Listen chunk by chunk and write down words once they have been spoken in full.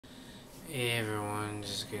Hey everyone,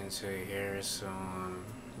 just getting to it here, so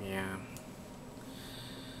yeah.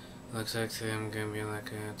 Looks like today I'm gonna be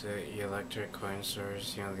looking at the electric coin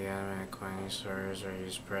stores, you know, the automatic coin stores where you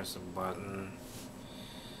just press a button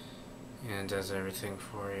and it does everything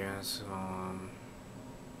for you,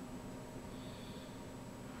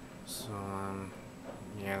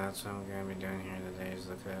 yeah, that's what I'm gonna be doing here today is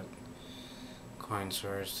look at coin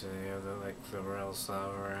stores today, like the real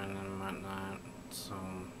sovereign and whatnot, so,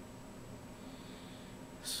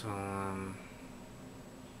 so,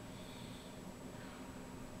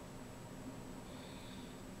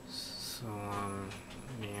 So,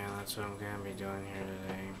 yeah, that's what I'm gonna be doing here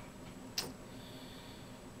today.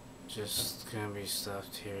 Just gonna be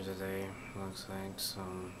stuffed here today, looks like, so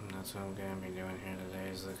that's what I'm gonna be doing here today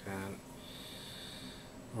is look at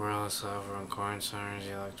Royal Sovereign coin sorters,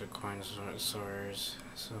 electric coin sorters,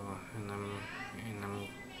 so, and I'm,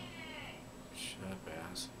 shut up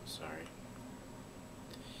ass, sorry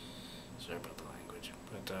about the language,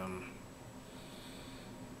 but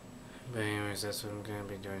anyways, that's what I'm gonna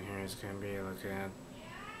be doing here is gonna be looking at,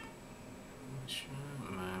 shut up,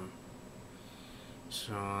 man.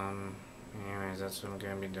 So, anyways, that's what I'm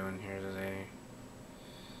gonna be doing here today.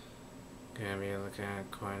 Gonna be looking at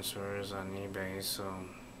coin sorters on eBay, so,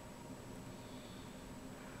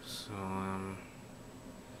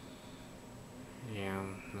 yeah,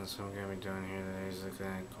 that's what I'm gonna be doing here today is looking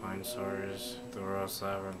at coin sorters, the Royal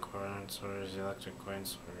Sovereign coin sorters, electric coin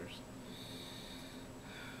sorters.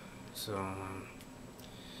 So,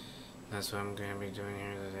 that's what I'm gonna be doing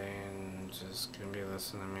here today, and just gonna be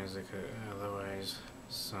listening to music otherwise.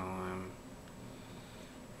 So,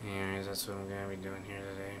 anyways, that's what I'm gonna be doing here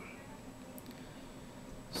today.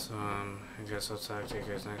 So, I guess I'll talk to you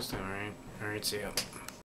guys next time, alright? Alright, see ya.